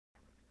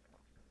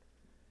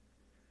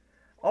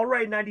All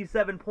right,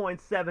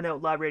 97.7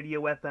 Outlaw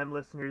Radio FM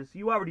listeners,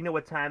 you already know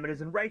what time it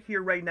is, and right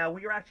here, right now,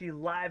 we are actually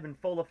live in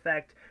full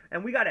effect,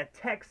 and we got a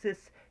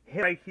Texas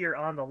hit right here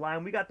on the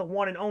line. We got the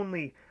one and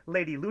only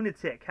Lady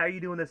Lunatic. How are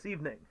you doing this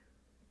evening?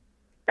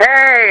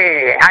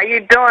 Hey, how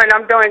you doing?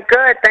 I'm doing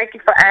good. Thank you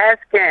for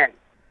asking.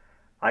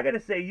 I gotta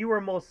say, you are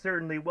most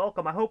certainly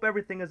welcome. I hope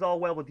everything is all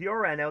well with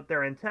your end out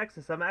there in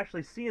Texas. I'm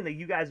actually seeing that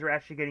you guys are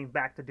actually getting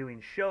back to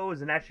doing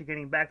shows and actually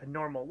getting back to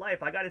normal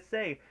life. I gotta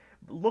say,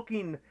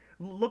 looking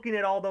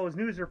at all those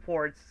news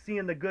reports,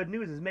 seeing the good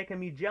news is making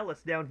me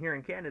jealous down here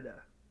in Canada.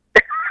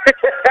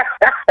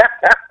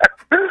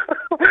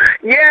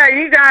 Yeah,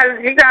 you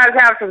guys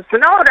have some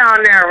snow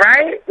down there,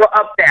 right? Well,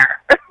 up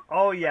there.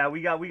 Oh yeah,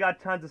 we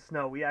got tons of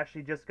snow. We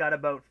actually just got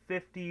about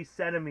 50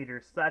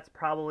 centimeters. So that's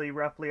probably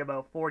roughly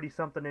about 40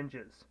 something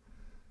inches.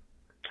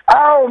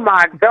 Oh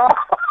my God!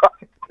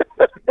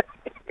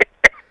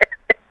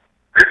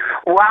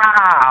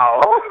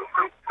 Wow.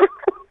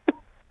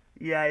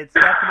 Yeah, it's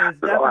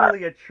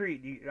definitely a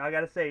treat. I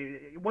gotta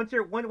say, once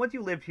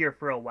you lived here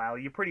for a while,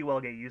 you pretty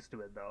well get used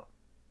to it though.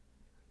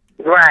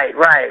 Right,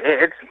 right.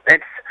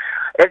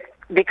 It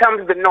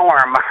becomes the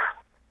norm.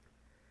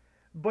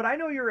 But I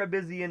know you're a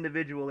busy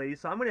individual, lady,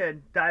 so I'm going to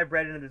dive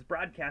right into this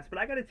broadcast. But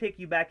I got to take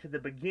you back to the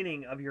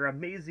beginning of your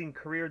amazing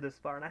career this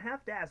far. And I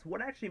have to ask,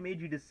 what actually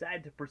made you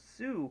decide to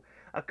pursue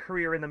a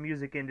career in the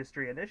music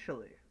industry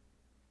initially?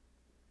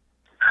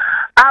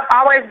 I've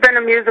always been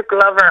a music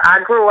lover.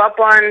 I grew up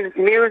on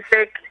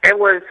music. It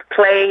was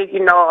played,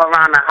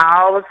 around the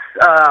house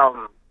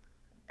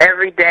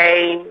every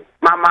day.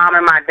 My mom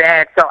and my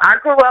dad. So I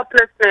grew up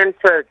listening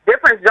to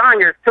different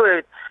genres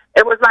too.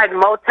 It was like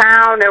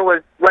Motown. It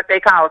was what they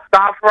call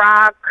soft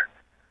rock.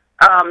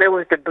 It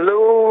was the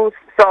blues.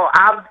 So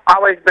I've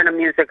always been a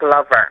music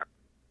lover,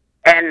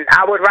 and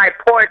I would write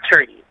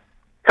poetry.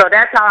 So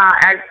that's how I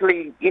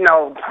actually,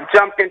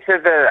 jumped into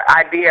the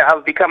idea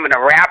of becoming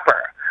a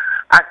rapper.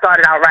 I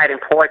started out writing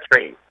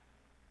poetry.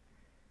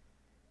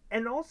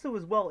 And also,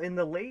 as well, in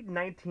the late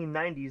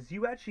 1990s,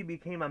 you actually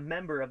became a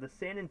member of the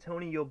San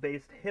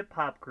Antonio-based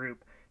hip-hop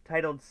group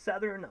titled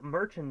Southern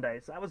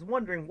Merchandise. I was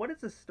wondering, what is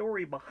the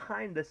story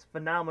behind this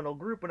phenomenal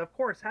group? And of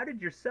course, how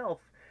did yourself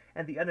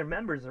and the other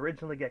members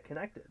originally get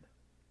connected?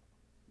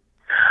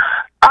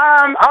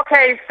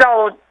 Okay,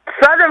 so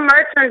Southern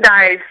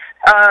Merchandise,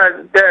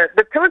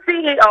 the two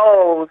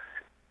CEOs,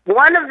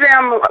 one of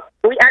them,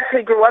 we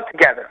actually grew up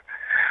together.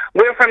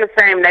 We were from the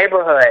same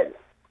neighborhood.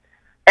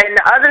 And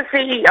the other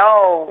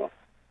CEO,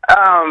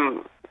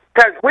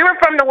 because we were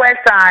from the West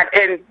Side,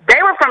 and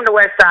they were from the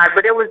West Side,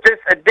 but it was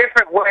just a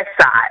different West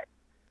Side.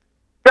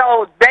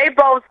 So they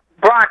both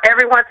brought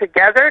everyone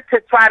together to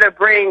try to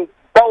bring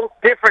both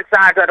different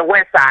sides of the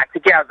West Side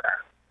together.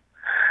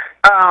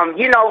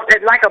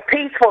 It's like a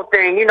peaceful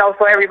thing,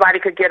 so everybody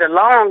could get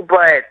along.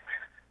 But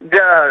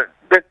the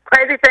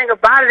crazy thing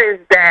about it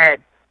is that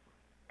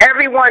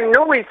everyone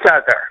knew each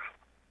other.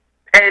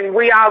 And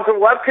we all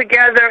grew up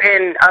together,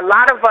 and a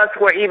lot of us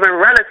were even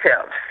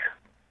relatives.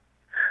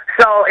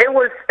 So it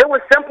was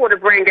simple to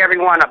bring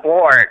everyone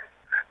aboard,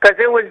 because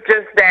it was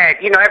just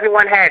that,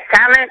 everyone had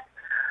talent,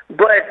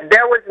 but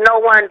there was no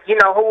one,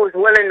 who was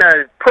willing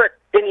to put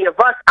any of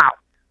us out.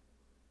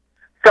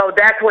 So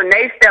that's when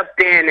they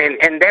stepped in,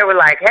 and they were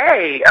like,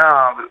 hey,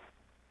 my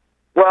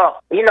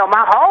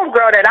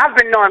homegirl that I've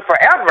been knowing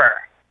forever,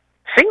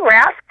 she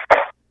raps.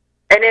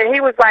 And then he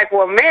was like,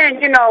 well,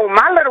 man,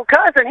 my little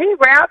cousin, he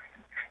raps.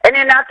 And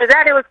then after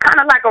that, it was kind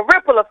of like a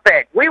ripple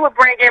effect. We would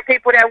bring in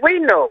people that we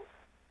knew.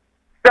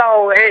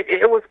 So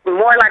it was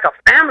more like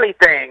a family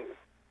thing.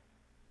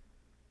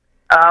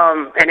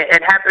 And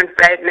it happened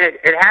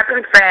it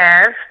happened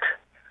fast.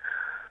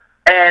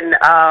 And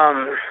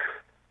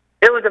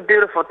it was a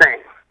beautiful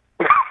thing.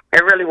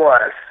 It really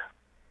was.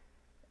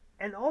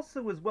 And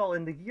also, as well,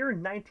 in the year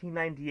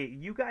 1998,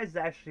 you guys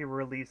actually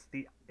released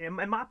in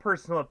my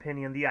personal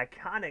opinion, the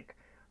iconic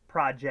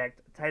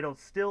project titled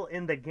Still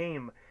in the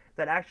Game,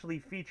 that actually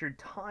featured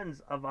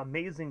tons of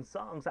amazing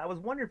songs. I was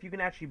wondering if you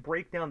can actually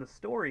break down the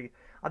story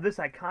of this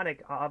iconic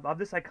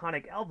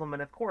album,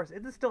 and of course,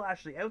 it is still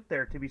actually out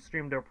there to be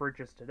streamed or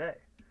purchased today.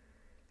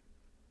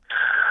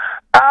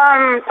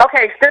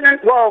 Okay,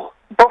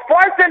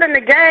 before Still in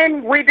the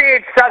Game, we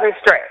did Southern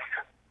Stress.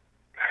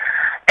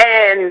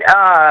 And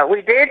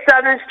we did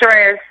Southern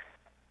Stress,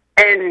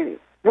 and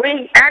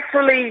we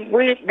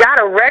got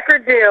a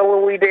record deal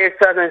when we did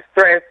Southern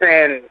Stress,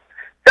 and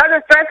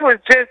Southern Stress was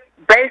just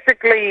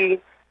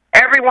basically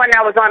everyone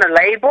that was on a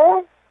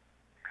label.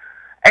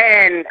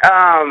 And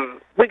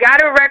we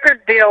got a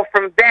record deal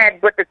from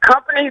that, but the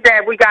company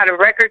that we got a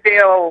record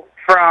deal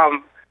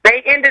from,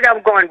 they ended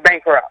up going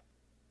bankrupt.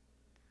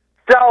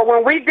 So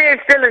when we did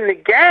Still in the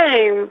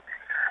Game,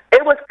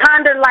 it was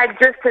kind of like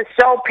just to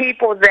show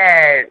people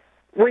that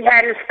we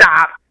hadn't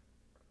stopped.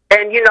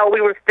 And,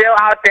 we were still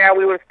out there.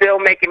 We were still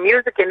making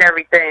music and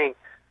everything.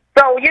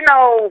 So,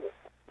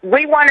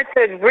 we wanted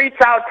to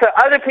reach out to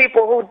other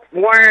people who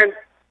weren't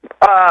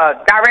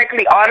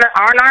directly on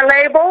our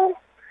label,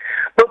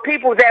 but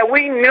people that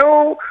we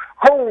knew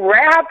who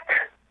rapped,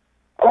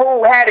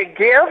 who had a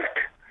gift,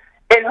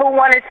 and and who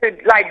wanted to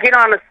like get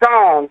on a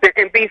song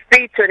and be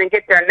featured and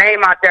get their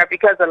name out there,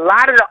 because a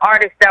lot of the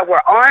artists that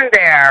were on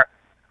there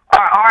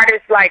are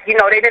artists like, you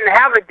know, they didn't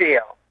have a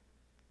deal.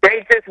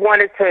 They just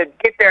wanted to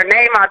get their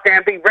name out there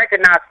and be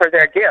recognized for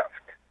their gift.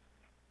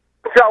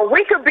 So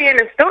we could be in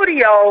the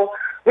studio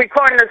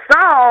recording a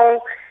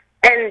song,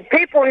 and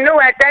people knew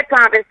at that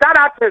time, and shout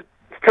out to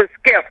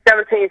Skip,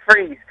 17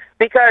 Freeze,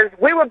 because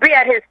we would be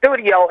at his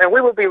studio and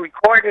we would be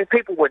recording,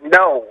 people would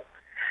know.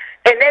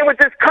 And they would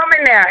just come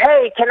in there,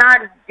 hey, can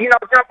I, you know,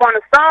 jump on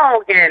a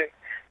song? And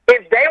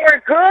if they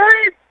were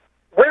good,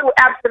 we would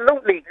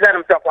absolutely let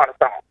them jump on a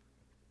song.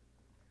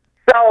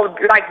 So,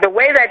 like, the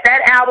way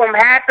that album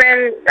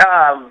happened,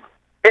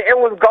 it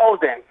was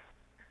golden.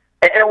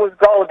 It was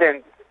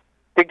golden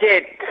to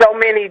get so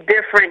many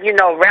different, you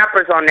know,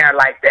 rappers on there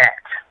like that.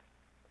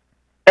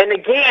 And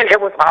again,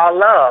 it was all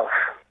love.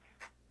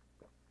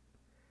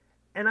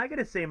 And I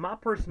gotta say, my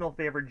personal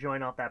favorite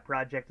joint off that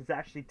project is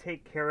actually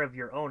Take Care of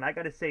Your Own. I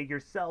gotta say,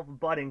 yourself,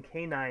 Bud, and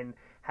K9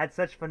 had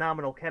such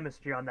phenomenal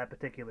chemistry on that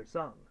particular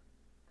song.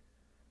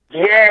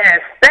 Yes,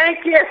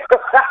 thank you.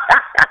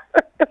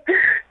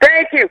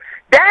 Thank you.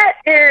 That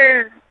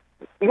is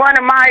one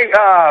of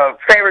my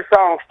favorite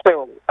songs,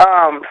 too.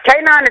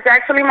 K9 is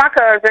actually my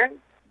cousin.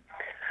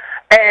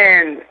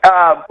 And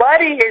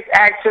Buddy is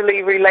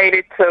actually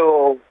related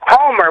to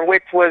Homer,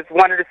 which was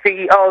one of the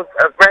CEOs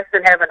of Rest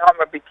in Heaven.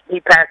 Homer, he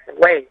passed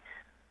away.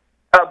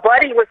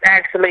 Buddy was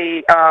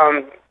actually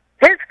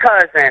his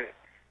cousin.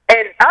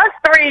 And us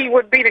three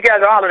would be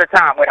together all of the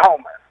time with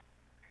Homer.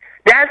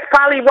 That's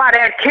probably why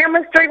that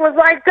chemistry was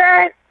like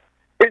that,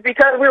 is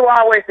because we were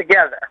always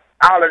together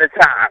all of the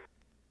time.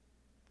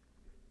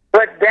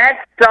 But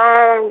that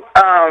song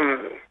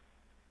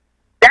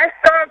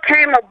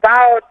came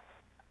about.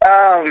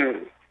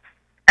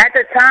 At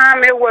the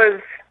time, it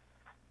was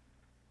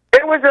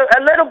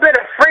a little bit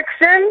of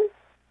friction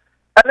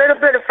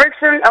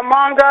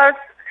among us,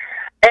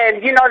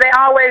 and you know, they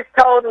always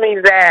told me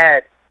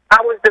that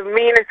I was the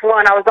meanest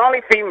one. I was the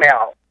only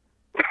female.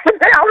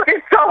 They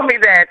always told me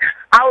that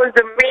I was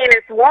the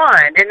meanest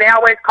one, and they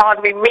always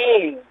called me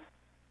mean.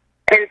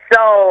 And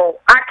so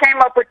I came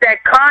up with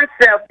that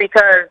concept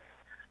because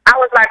I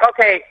was like,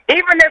 okay,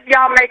 even if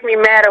y'all make me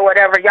mad or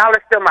whatever, y'all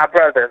are still my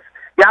brothers.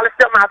 Y'all are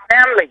still my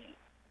family.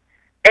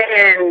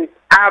 And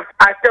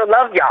I still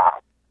love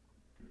y'all.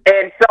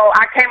 And so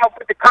I came up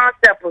with the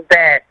concept of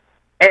that.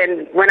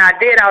 And when I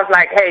did, I was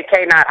like, hey,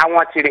 K9, I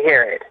want you to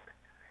hear it.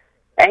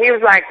 And he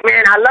was like,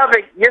 man, I love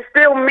it. You're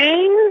still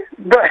mean,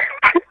 but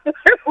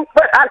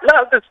but I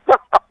love the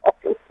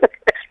song.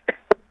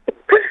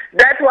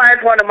 That's why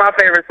it's one of my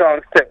favorite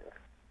songs, too.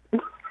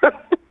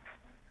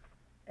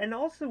 And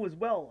also, as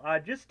well,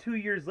 just 2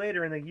 years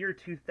later, in the year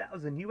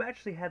 2000, you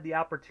actually had the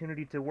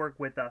opportunity to work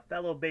with a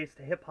fellow-based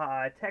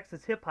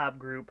Texas hip-hop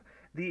group,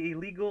 the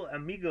Illegal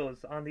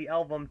Amigos, on the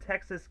album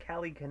Texas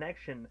Cali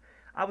Connection.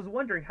 I was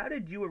wondering, how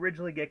did you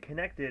originally get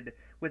connected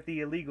with the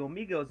Illegal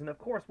Amigos? And, of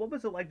course, what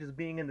was it like just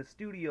being in the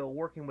studio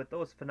working with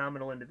those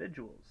phenomenal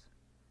individuals?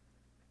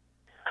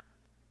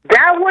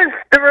 That was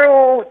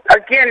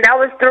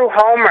through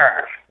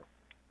Homer.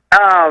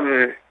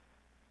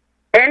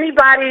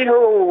 Anybody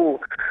who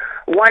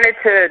wanted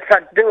to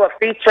do a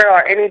feature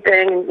or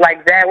anything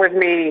like that with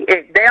me,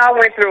 they all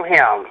went through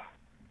him.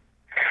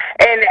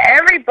 And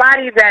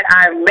everybody that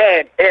I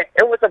met,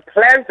 it was a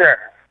pleasure.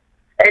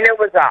 And it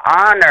was an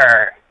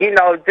honor, you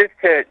know, just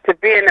to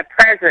be in the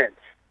presence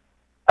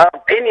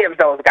of any of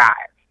those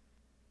guys.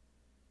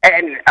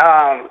 And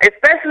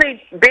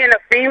especially being a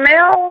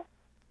female,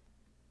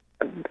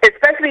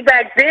 especially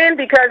back then,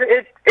 because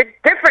it's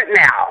different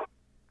now.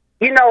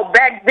 You know,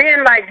 back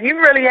then, like, you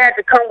really had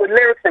to come with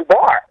lyrics and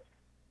bars.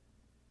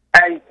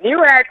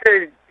 You had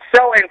to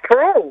show and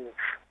prove.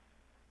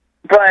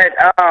 But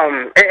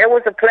it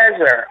was a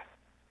pleasure.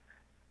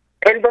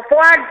 And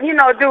before I, you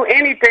know, do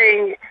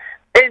anything,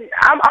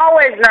 I'm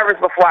always nervous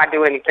before I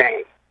do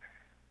anything.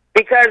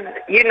 Because,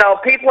 you know,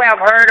 people have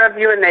heard of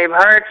you and they've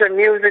heard your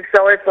music,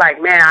 so it's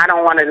like, man, I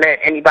don't want to let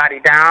anybody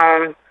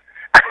down.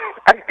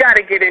 I got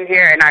to get in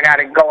here and I got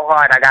to go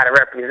hard. I got to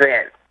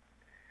represent.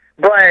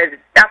 But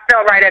I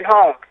felt right at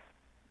home.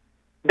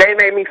 They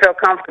made me feel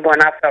comfortable,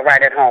 and I felt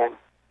right at home.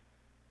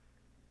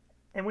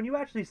 And when you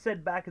actually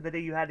said back in the day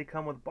you had to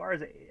come with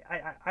bars,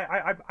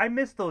 I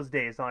miss those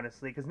days,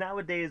 honestly, because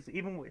nowadays,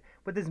 even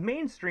with this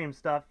mainstream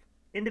stuff,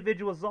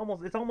 individuals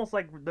it's almost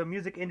like the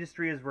music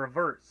industry is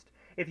reversed.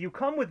 If you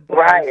come with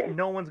bars, right,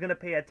 no one's going to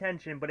pay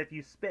attention, but if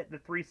you spit the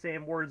three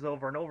same words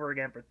over and over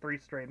again for 3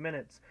 straight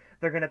minutes,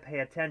 they're going to pay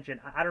attention.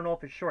 I don't know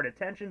if it's short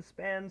attention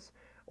spans,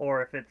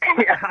 or if it's,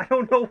 I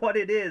don't know what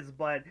it is,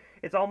 but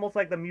it's almost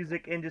like the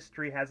music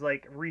industry has,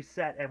 like,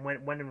 reset and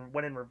went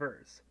in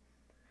reverse.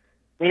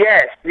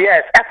 Yes,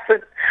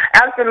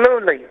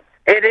 absolutely.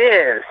 It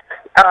is.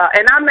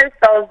 And I miss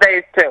those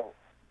days, too.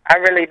 I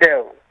really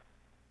do.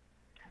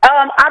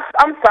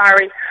 I'm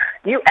sorry.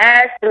 You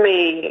asked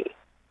me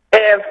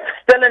if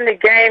Still in the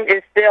Game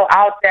is still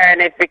out there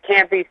and if it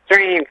can't be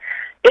streamed.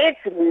 It's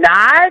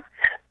not,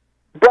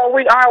 but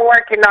we are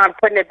working on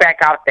putting it back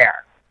out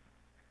there.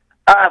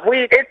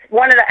 it's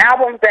one of the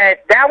albums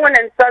that one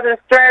and Southern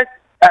Stress.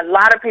 A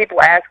lot of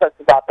people ask us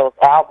about those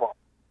albums,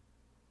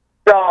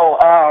 so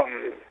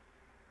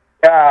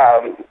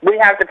we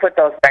have to put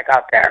those back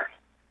out there.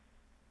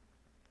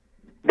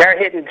 They're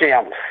hidden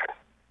gems.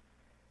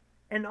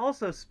 And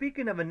also,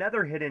 speaking of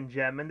another hidden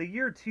gem, in the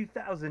year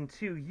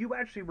 2002, you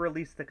actually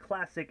released the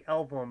classic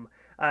album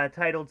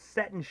titled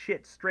 "Settin'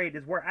 Shit Straight,"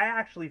 is where I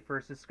actually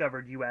first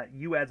discovered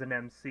you as an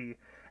MC.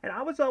 And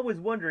I was always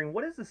wondering,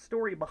 what is the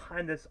story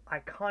behind this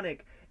iconic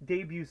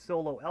debut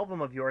solo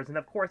album of yours? And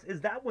of course, is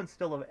that one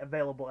still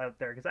available out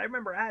there? Because I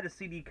remember I had a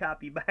CD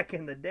copy back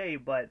in the day,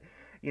 but,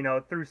 you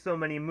know, through so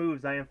many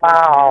moves, I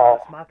unfortunately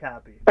lost my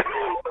copy.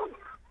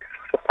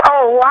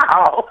 Oh,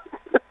 wow.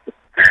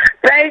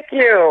 Thank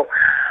you.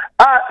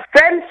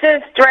 Setting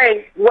shit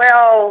straight.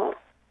 Well,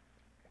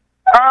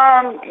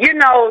 you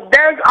know,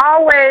 there's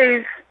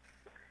always,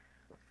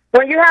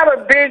 when you have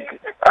a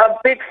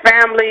big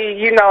family,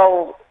 you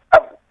know,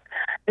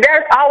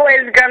 there's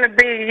always going to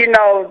be, you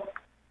know,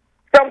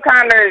 some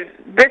kind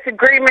of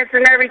disagreements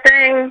and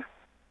everything.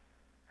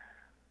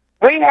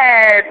 We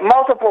had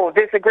multiple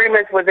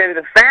disagreements within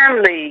the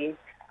family.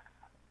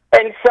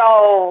 And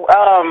so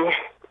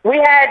we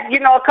had, you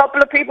know, a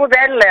couple of people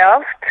that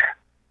left.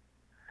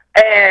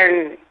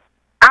 And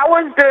I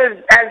was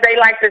as they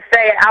like to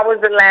say, I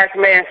was the last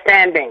man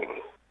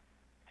standing.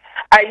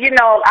 You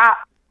know,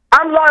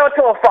 I'm loyal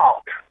to a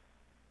fault.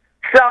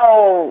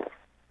 So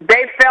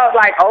they felt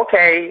like,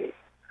 okay,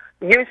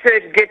 you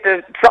should get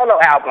the solo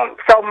album.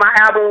 So my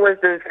album was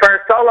the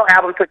first solo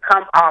album to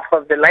come off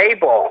of the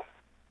label.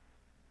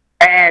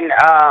 And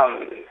I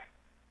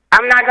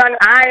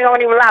ain't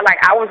gonna even lie, like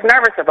I was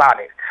nervous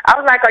about it. I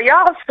was like, are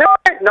y'all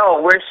sure?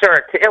 No, we're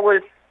sure. It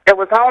was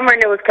Homer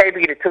and it was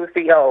KB, the two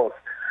CEOs.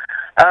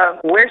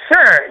 We're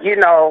sure, you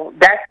know,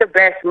 that's the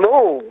best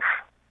move.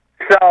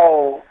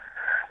 So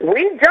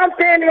we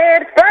jumped in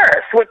head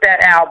first with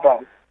that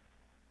album.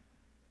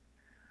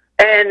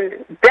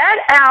 And that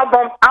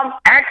album I'm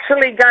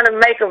actually going to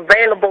make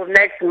available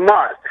next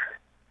month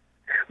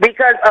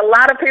because a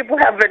lot of people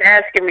have been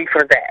asking me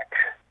for that.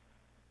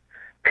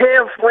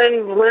 Tiff,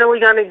 when are we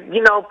going to,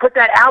 you know, put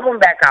that album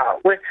back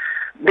out?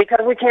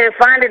 Because we can't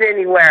find it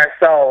anywhere.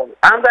 So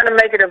I'm going to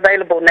make it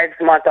available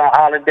next month on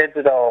all the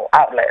digital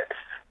outlets.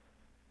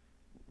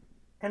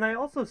 And I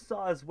also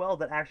saw as well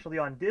that actually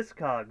on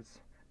Discogs,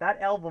 that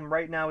album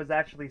right now is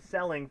actually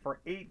selling for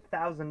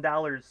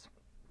 $8,000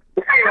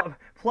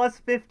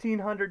 plus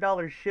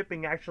 $1,500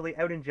 shipping actually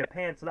out in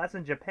Japan. So that's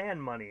in Japan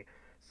money.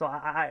 So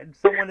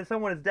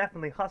someone is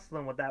definitely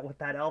hustling with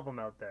that album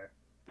out there.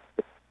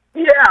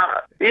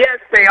 Yeah, yes,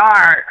 they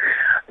are.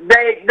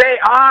 They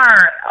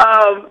are.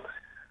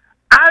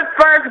 I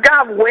first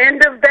got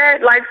wind of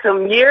that like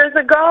some years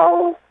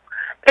ago,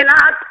 and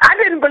I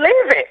didn't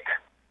believe it.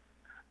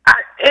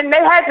 And they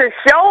had to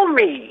show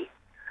me.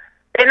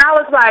 And I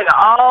was like,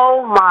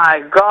 oh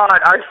my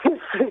God, are you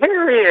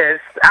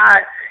serious?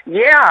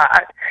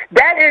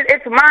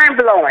 It's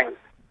mind-blowing.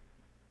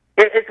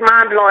 It's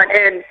mind-blowing.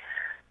 And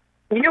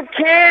you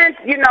can't,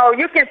 you know,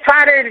 you can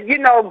try to, you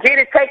know, get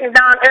it taken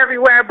down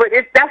everywhere, but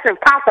that's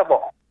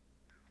impossible.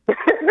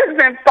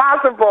 It's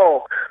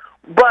impossible.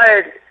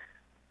 But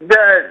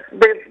the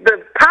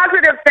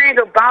positive thing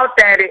about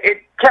that,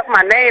 it kept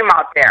my name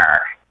out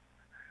there.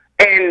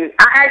 And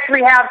I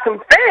actually have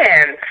some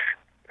fans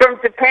from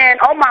Japan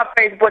on my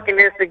Facebook and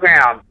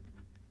Instagram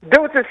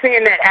due to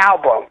seeing that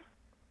album.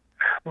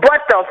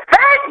 But the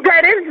fact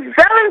that it's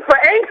selling for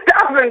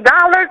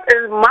 $8,000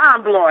 is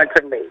mind-blowing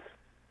to me.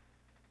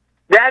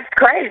 That's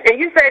crazy. And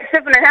you said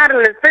shipping and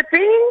handling is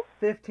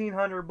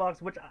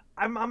 $1,500, which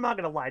I'm not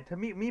gonna lie. To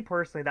me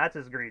personally, that's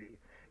just greedy.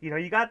 You know,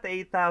 you got the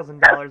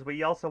 $8,000, but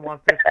you also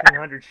want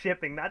 $1,500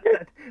 shipping. That's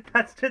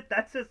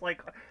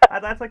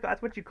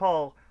what you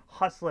call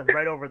hustling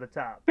right over the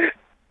top.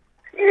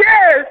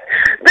 Yes,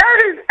 that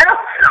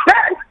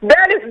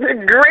is the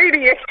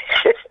greediest.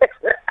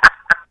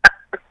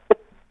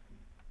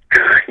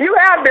 You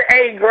have the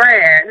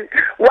 $8,000.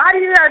 Why do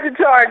you have to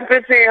charge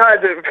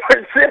 $1,500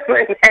 for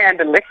shipping and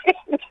handling?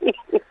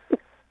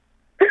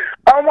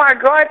 Oh my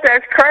God,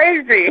 that's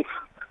crazy.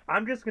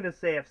 I'm just gonna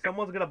say, if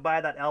someone's gonna buy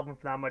that album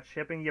for that much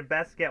shipping, you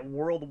best get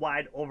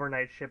worldwide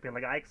overnight shipping.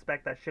 Like I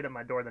expect that shit at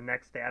my door the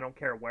next day. I don't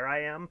care where I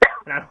am,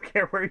 and I don't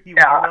care where you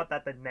are. I want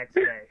that the next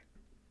day.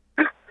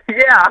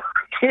 Yeah.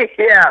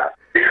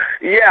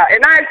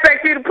 And I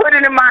expect you to put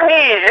it in my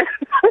hand.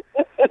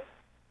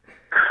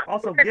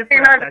 Also, gift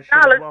wrap that shit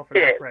as well for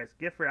that price.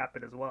 Gift wrap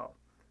it as well.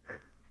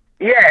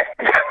 Yes.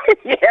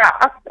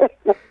 Yeah.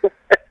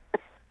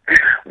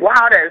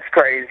 Wow, that's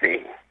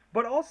crazy.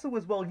 But also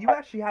as well, you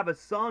actually have a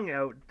song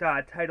out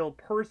titled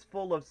 "Purse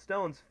Full of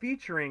Stones"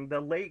 featuring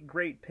the late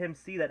great Pimp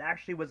C that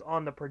actually was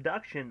on the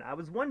production. I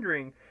was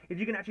wondering if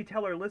you can actually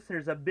tell our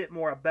listeners a bit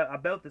more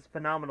about this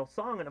phenomenal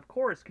song, and of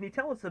course, can you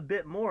tell us a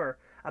bit more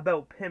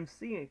about Pimp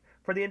C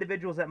for the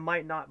individuals that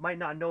might not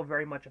know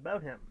very much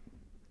about him?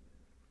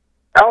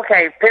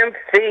 Okay, Pimp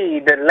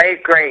C, the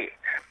late great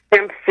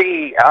Pimp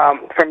C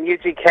from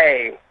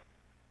UGK,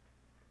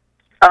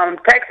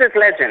 Texas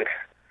legend.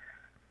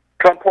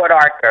 from Port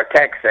Arthur,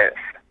 Texas.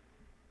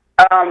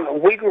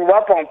 We grew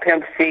up on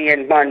Pimp C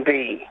and Bun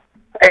B.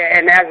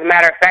 And as a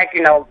matter of fact,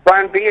 you know,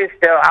 Bun B is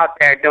still out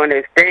there doing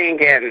his thing,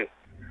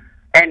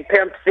 and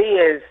Pimp C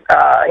is,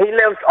 he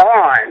lives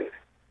on.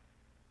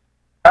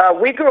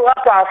 We grew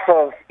up off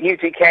of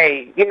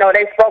UGK. You know,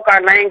 they spoke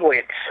our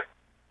language.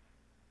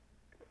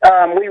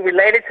 We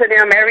related to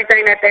them.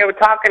 Everything that they were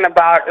talking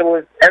about, it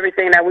was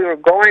everything that we were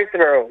going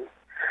through.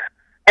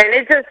 And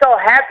it just so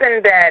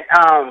happened that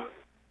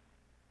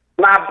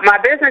my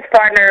business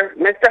partner,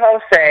 Mr.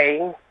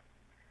 Jose,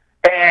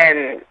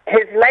 and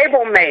his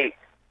label mate,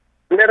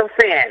 Little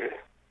Finn,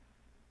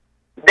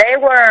 they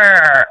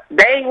were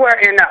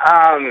in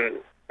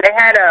they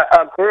had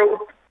a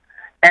group,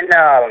 and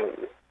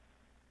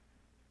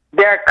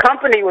their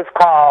company was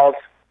called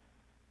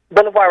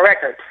Boulevard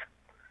Records,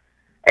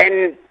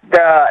 and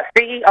the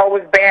CEO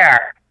was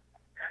Bear.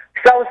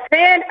 So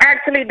Finn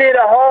actually did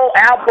a whole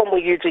album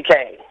with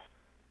UGK.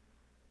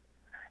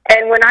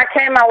 And when I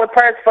came out with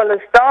Purse Full of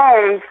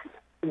Stones,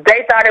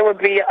 they thought it would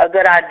be a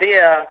good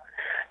idea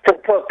to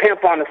put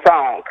Pimp on the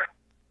song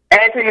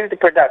and to use the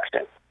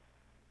production.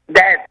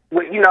 That,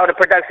 you know, the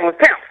production was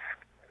Pimp's.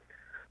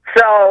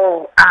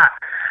 So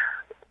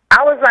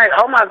I was like,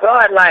 oh my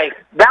God, like,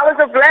 that was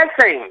a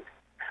blessing,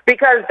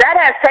 because that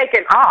has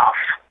taken off.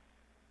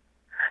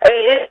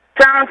 It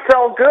sounds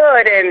so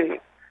good, and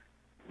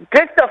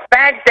just the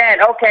fact that,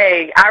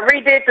 okay, I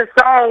redid the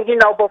song, you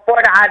know,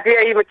 before the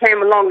idea even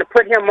came along to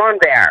put him on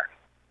there.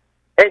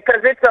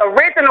 Because it's an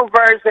original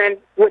version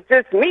with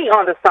just me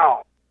on the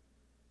song.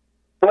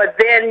 But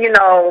then, you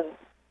know,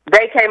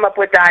 they came up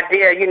with the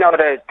idea, you know,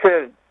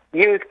 to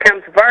use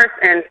Pimp's verse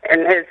in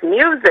his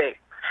music.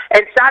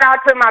 And shout out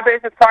to my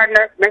business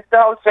partner,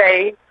 Mr.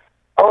 O'Shea,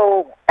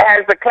 who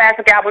has the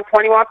classic album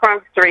 21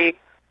 Front Street,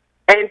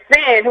 and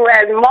Finn, who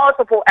has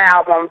multiple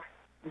albums,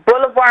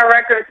 Boulevard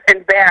Records,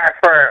 and Bear,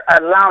 for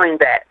allowing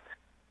that.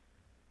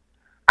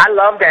 I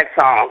love that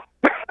song.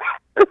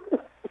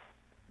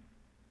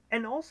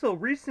 And also,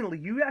 recently,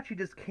 you actually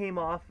just came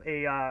off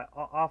a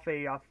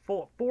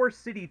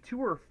four-city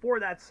tour for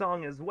that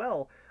song as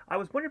well. I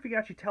was wondering if you could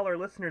actually tell our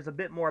listeners a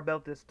bit more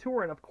about this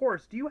tour, and of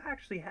course, do you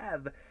actually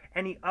have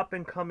any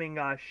up-and-coming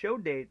show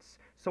dates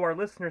so our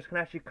listeners can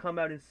actually come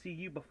out and see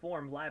you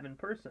perform live in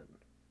person?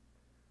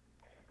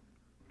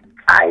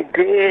 I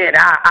did.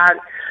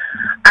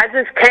 I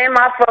just came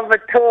off of a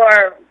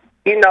tour,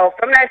 you know,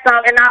 from that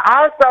song, and I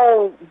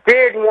also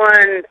did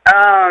one.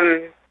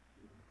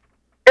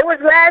 It was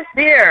last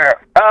year.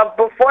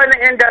 Before the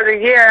end of the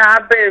year,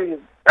 I've been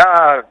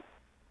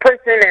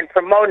pushing and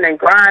promoting and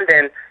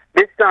grinding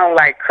this song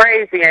like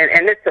crazy,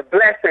 and it's a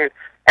blessing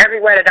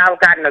everywhere that I've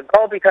gotten to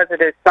go because of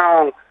this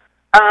song.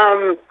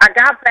 I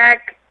got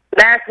back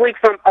last week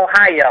from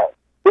Ohio.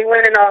 We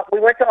went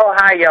to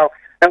Ohio,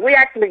 and we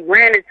actually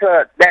ran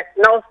into that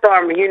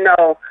snowstorm. You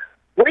know,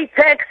 we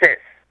Texas,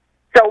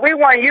 so we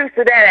weren't used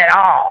to that at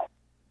all.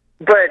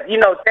 But you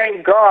know,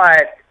 thank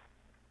God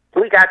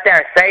we got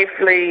there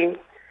safely.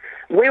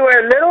 We were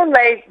a little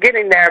late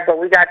getting there, but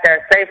we got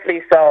there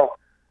safely. So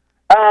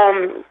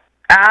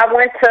I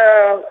went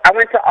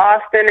to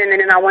Austin, and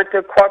then I went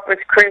to Corpus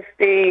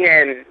Christi,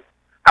 and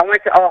I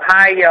went to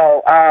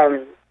Ohio.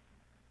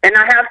 And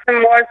I have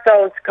some more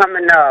shows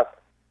coming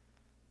up.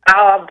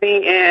 I'll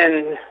be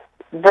in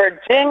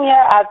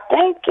Virginia. I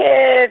think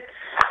it's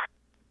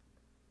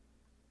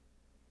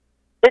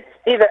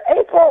either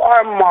April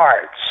or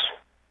March.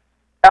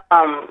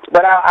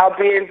 But I'll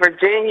be in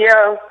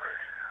Virginia.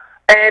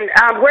 And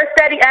we're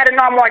steady adding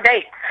on more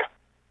dates,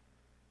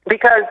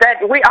 because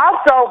we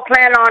also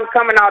plan on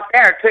coming out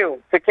there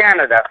too, to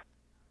Canada.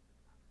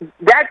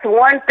 That's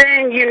one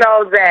thing, you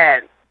know,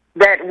 that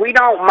we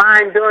don't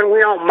mind doing. We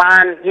don't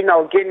mind, you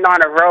know, getting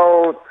on the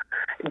road,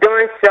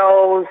 doing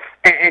shows,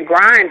 and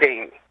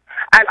grinding.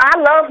 I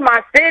love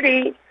my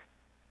city,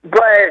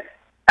 but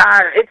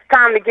it's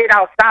time to get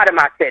outside of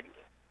my city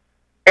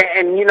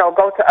and you know,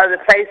 go to other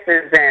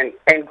places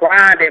and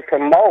grind and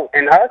promote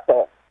and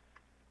hustle.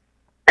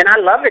 And I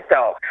love it,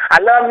 though. I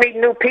love meeting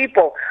new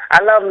people.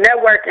 I love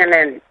networking,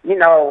 and, you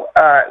know,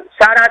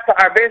 shout out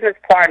to our business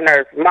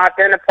partners, Moth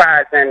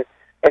Enterprise and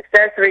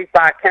Accessories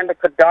by Kendall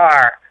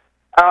Kadar,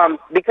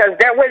 because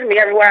they're with me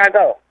everywhere I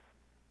go.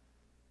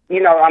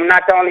 You know, I'm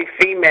not the only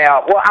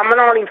female. Well, I'm the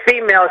only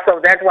female, so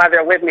that's why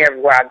they're with me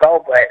everywhere I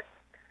go. But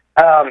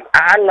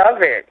I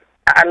love it.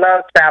 I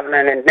love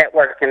traveling and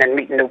networking and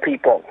meeting new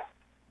people.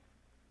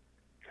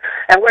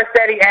 And we're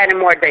steady adding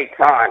more dates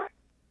on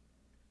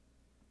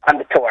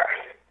the tour.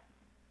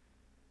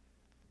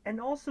 And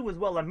also as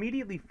well,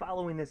 immediately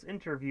following this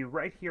interview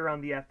right here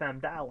on the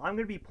FM dial, I'm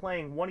going to be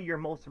playing one of your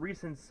most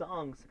recent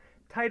songs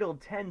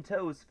titled 10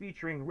 Toes,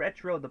 featuring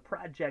Retro, the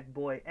Project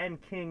Boy, and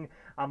King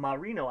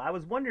Marino. I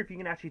was wondering if you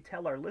can actually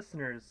tell our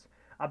listeners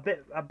a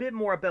bit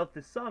more about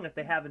this song if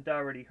they haven't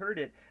already heard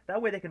it.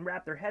 That way they can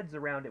wrap their heads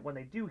around it when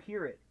they do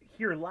hear it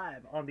here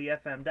live on the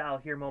FM dial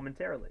here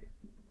momentarily.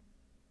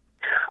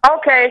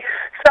 Okay,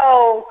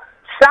 so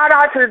shout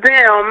out to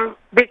them,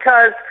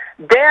 because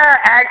they're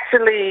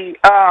actually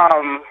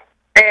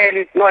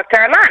in North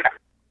Carolina.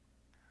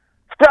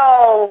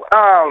 So,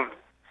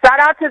 shout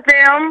out to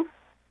them.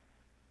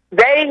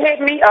 They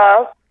hit me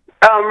up.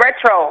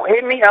 Retro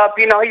hit me up.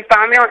 You know, he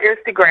found me on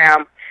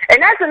Instagram.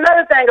 And that's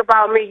another thing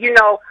about me. You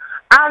know,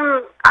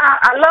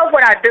 I love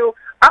what I do.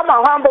 I'm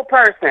a humble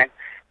person.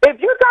 If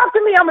you talk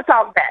to me, I'm going to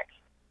talk back.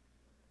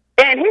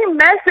 And he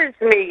messaged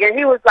me, and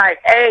he was like,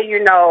 hey,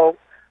 you know,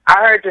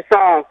 I heard your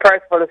song,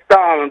 Purse Full of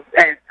Stones,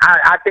 and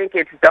I think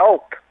it's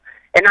dope.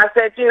 And I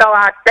said, you know,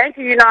 I thank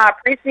you. You know, I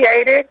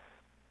appreciate it.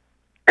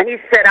 And he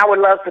said, I would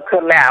love to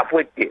collab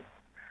with you.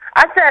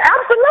 I said,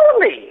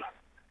 absolutely.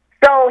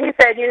 So he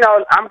said, you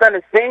know, I'm going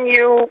to send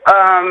you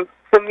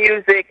some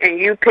music, and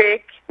you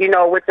pick, you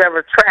know,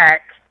 whichever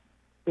track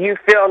you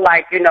feel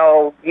like, you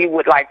know, you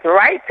would like to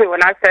write to.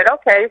 And I said,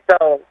 okay.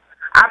 So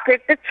I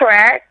picked the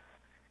track,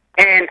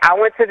 and I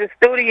went to the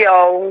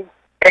studio,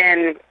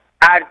 and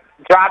I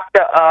dropped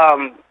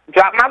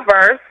my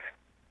verse,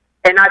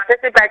 and I sent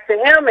it back to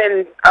him,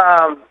 and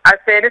I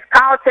said, it's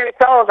called 10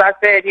 Toes. I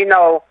said, you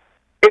know,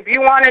 if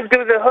you want to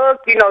do the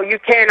hook, you know, you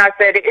can. I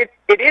said, it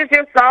is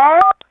your song,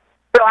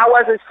 so I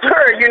wasn't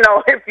sure, you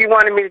know, if you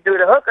wanted me to do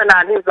the hook or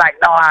not. And he was like,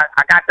 no, I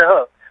got the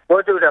hook.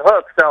 We'll do the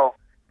hook. So,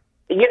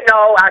 you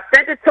know, I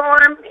sent it to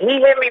him.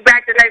 He hit me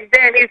back the next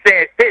day, and he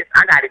said, sis,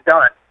 I got it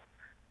done.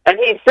 And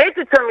he sent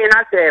it to me, and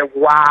I said,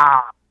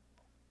 wow.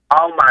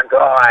 Oh, my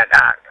God.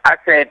 I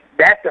said,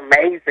 that's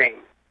amazing.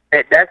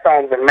 That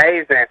song's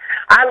amazing.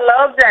 I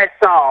love that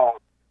song.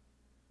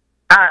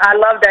 I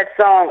love that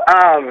song.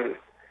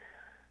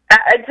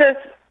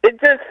 It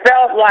just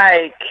felt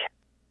like,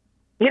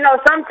 you know,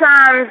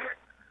 sometimes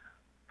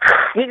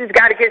you just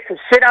got to get some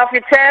shit off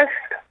your chest.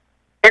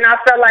 And I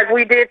felt like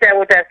we did that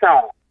with that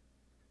song.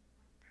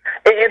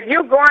 If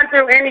you're going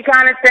through any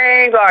kind of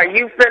thing, or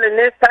you feeling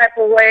this type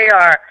of way,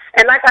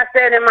 and like I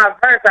said in my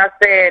verse, I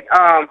said,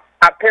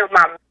 I pimp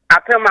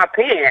my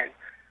pen,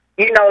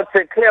 you know,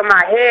 to clear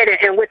my head,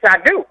 and which I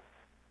do.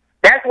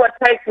 That's what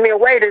takes me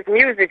away, this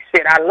music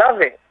shit. I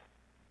love it.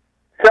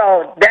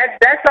 So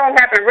that song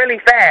happened really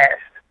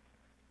fast,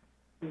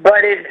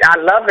 but I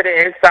love it.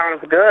 It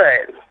sounds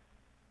good.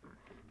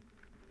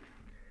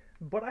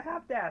 But I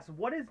have to ask,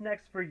 what is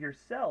next for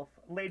yourself,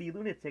 Lady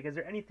Lunatic? Is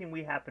there anything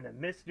we happen to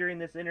miss during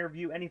this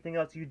interview? Anything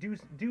else you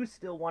do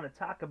still want to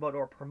talk about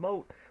or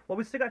promote? Well,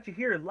 we still got you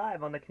here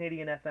live on the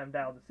Canadian FM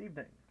dial this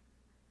evening.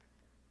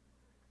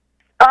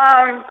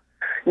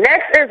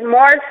 Next is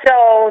more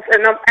shows,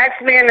 and I'm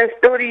actually in the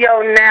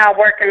studio now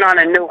working on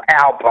a new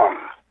album.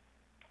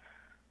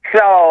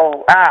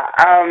 So,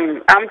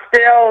 I'm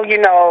still, you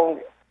know,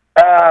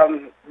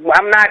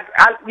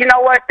 you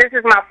know what? This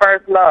is my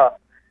first love.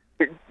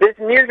 This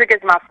music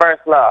is my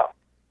first love.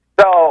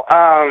 So,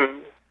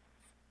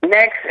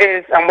 next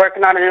is I'm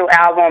working on a new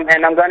album,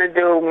 and I'm going to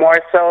do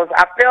more shows.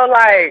 I feel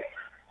like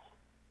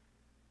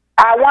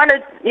I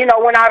wanted, you know,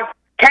 when I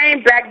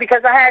came back,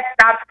 because I had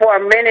stopped for a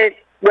minute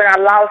when I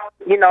lost,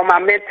 you know, my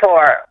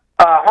mentor,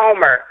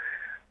 Homer.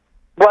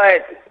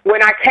 But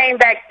when I came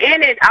back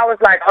in it, I was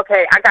like,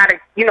 okay, I got to,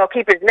 you know,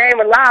 keep his name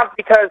alive,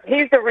 because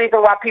he's the reason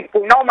why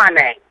people know my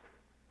name.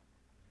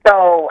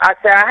 So I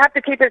said, I have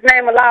to keep his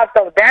name alive.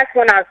 So that's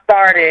when I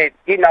started,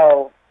 you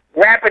know,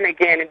 rapping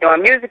again and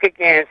doing music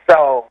again.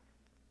 So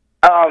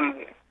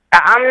I'm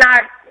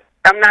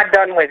not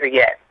done with it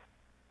yet.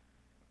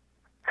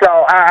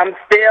 So I'm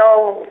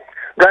still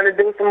going to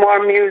do some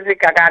more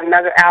music. I got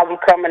another album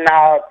coming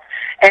out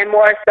and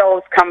more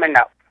shows coming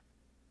up.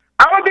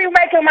 I'm going to be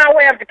making my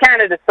way up to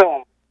Canada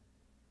soon.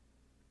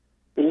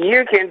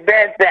 You can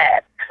bet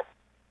that.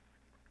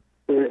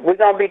 We're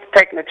going to be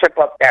taking a trip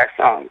up there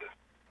soon.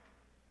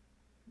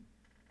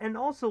 And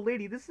also,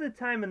 lady, this is a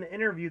time in the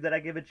interview that I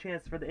give a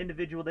chance for the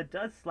individual that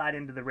does slide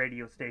into the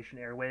radio station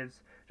airwaves,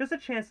 just a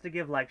chance to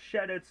give, like,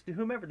 shout-outs to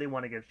whomever they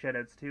want to give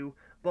shout-outs to,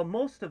 but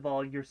most of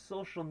all, your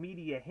social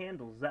media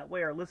handles. That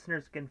way our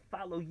listeners can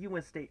follow you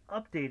and stay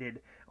updated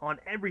on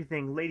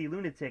everything Lady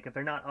Lunatic if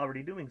they're not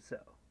already doing so.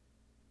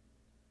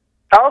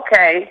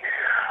 Okay.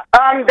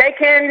 They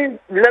can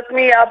look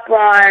me up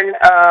on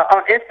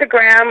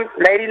Instagram,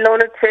 Lady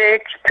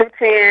Lunatic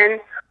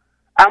 210.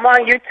 I'm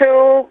on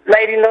YouTube,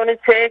 Lady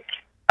Lunatic.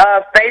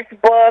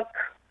 Facebook,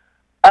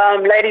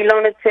 Lady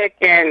Lunatic,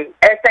 and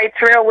SA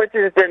Trill, which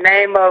is the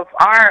name of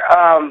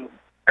our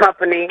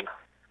company.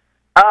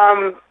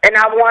 And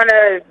I want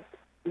to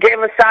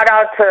give a shout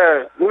out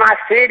to my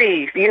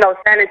city, you know,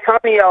 San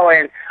Antonio,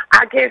 and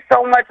I get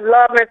so much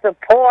love and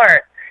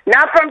support.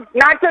 Not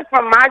just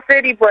from my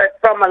city, but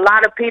from a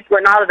lot of people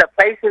in all of the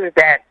places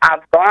that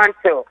I've gone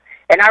to,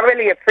 and I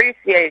really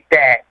appreciate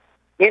that.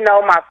 You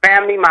know, my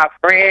family, my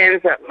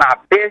friends, my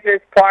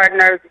business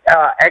partners,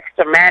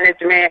 extra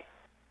management,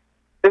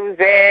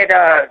 Suzette,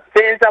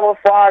 Sins of a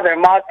Father,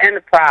 Moss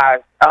Enterprise.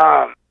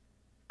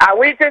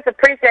 We just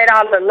appreciate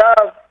all the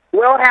love.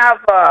 We'll have,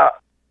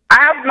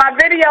 my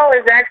video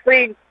is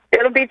actually,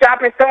 it'll be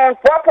dropping soon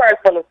for Purse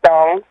Full of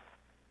Stones.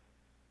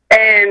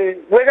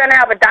 And we're going to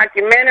have a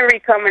documentary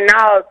coming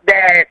out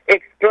that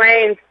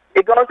explains,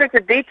 it goes into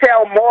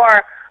detail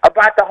more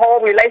about the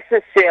whole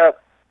relationship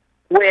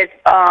with,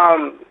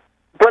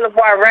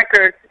 Boulevard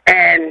Records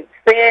and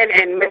Stan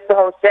and Mr.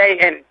 Jose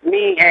and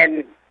me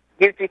and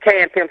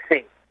UGK and Pimp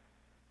C.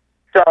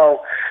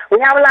 So we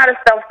have a lot of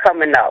stuff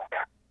coming up.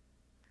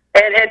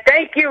 And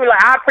thank you.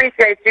 Like, I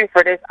appreciate you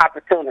for this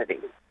opportunity.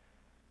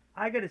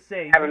 I gotta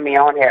say, having me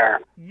on here.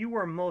 You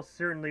were most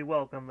certainly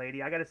welcome,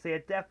 lady. I gotta say,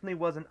 it definitely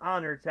was an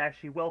honor to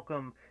actually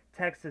welcome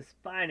Texas'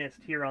 finest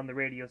here on the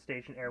radio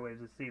station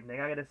airwaves this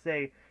evening. I gotta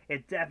say,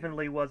 it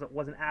definitely was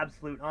an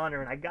absolute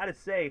honor, and I gotta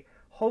say,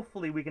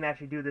 hopefully we can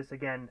actually do this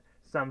again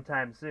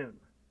sometime soon.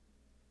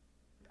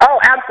 Oh,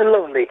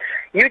 absolutely.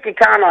 You can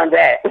count on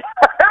that.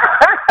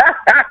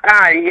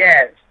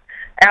 Yes,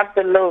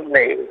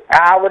 absolutely.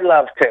 I would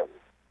love to.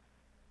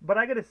 But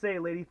I gotta say,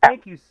 lady,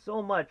 thank you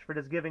so much for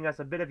just giving us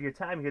a bit of your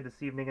time here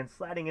this evening and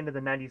sliding into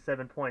the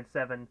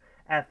 97.7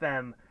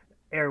 FM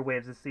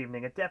airwaves this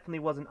evening. It definitely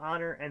was an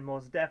honor and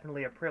most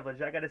definitely a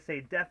privilege. I gotta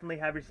say, definitely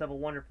have yourself a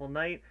wonderful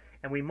night,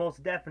 and we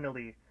most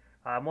definitely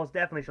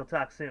shall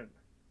talk soon.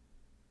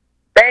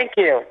 Thank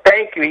you.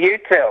 Thank you. You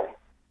too.